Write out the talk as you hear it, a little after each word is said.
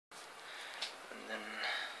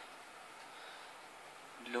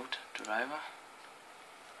load driver.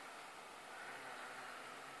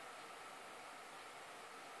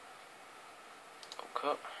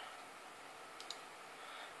 Okay.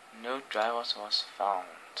 No drivers was found.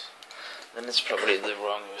 Then it's probably the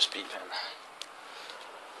wrong USB pen.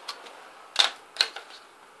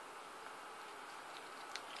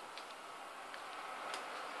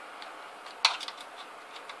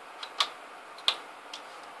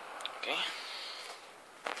 Okay.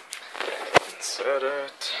 Insert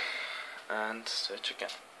it and search again.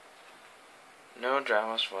 No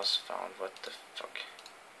drivers was found. What the fuck?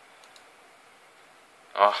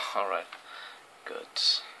 Oh, alright. Good.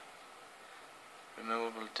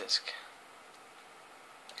 Removable disk.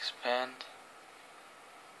 Expand.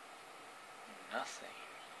 Nothing.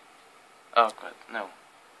 Oh god, no.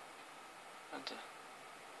 What the?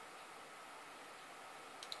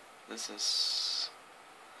 This is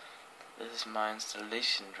my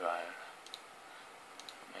installation drive.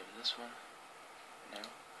 Maybe this one? No.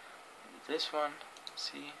 Maybe this one?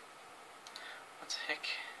 See? What the heck?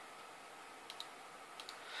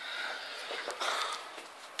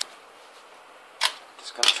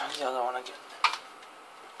 Just gonna try the other one again.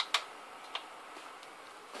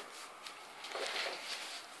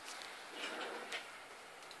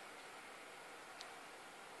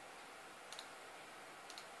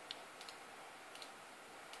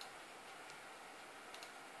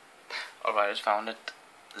 Alright, I just found it.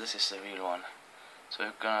 This is the real one. So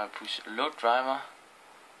we're gonna push load driver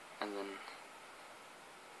and then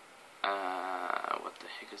what the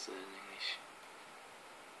heck is it in English?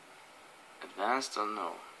 Advanced or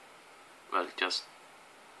no? Well, just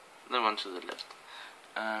the one to the left.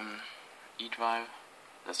 eDrive,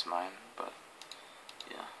 that's mine, but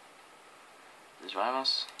yeah. The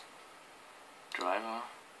drivers, driver,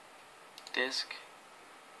 disk,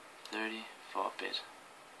 34-bit.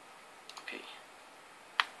 Okay.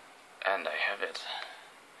 And I have it.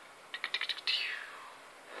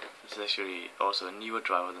 This is actually also a newer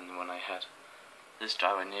driver than the one I had. This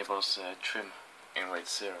driver enables trim in RAID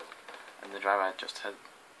 0, and the driver I just had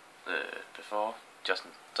before just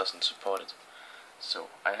doesn't support it. So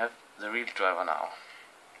I have the real driver now,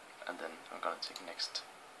 and then I'm gonna take next,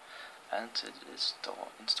 and it is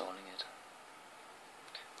installing it.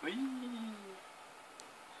 Whee!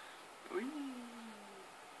 Whee!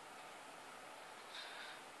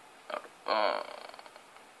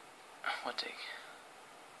 What take?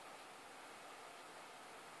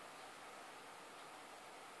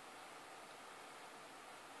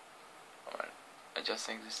 Alright, I just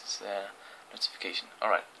think this is a notification.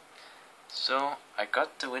 Alright, so I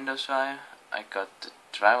got the Windows drive, I got the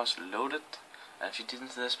drivers loaded, and if you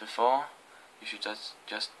didn't do this before, you should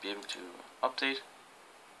just be able to update.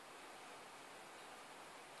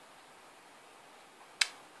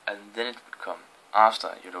 And then it would come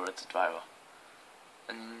after you loaded the driver.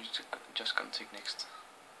 And you're just gonna take next.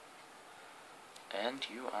 And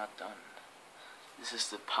you are done. This is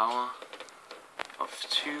the power of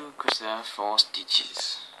 2 Corsair Force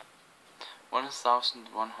DGs.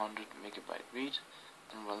 1100 megabyte read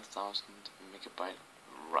and 1000 megabyte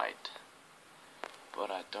write.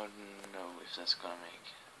 But I don't know if that's gonna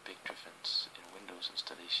make a big difference in Windows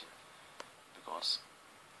installation, because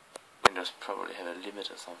Windows probably have a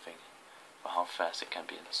limit or something for how fast it can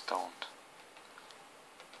be installed.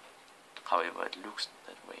 However, it looks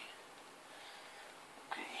that way.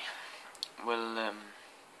 Okay. Well,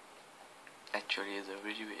 actually the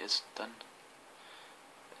video is done.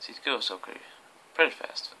 As it goes okay, pretty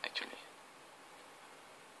fast actually.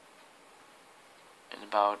 In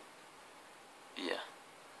about, yeah.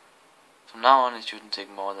 From now on it shouldn't take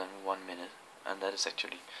more than 1 minute, and that is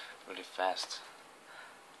actually really fast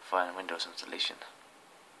for a Windows installation.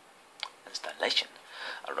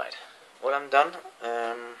 Alright. Well, I'm done.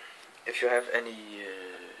 If you have any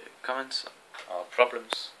comments or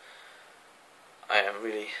problems, I am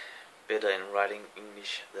really better in writing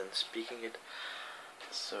English than speaking it.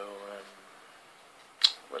 So,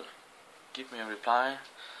 well, give me a reply.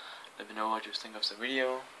 Let me know what you think of the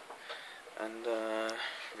video. And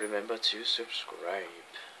remember to subscribe.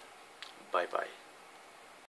 Bye bye.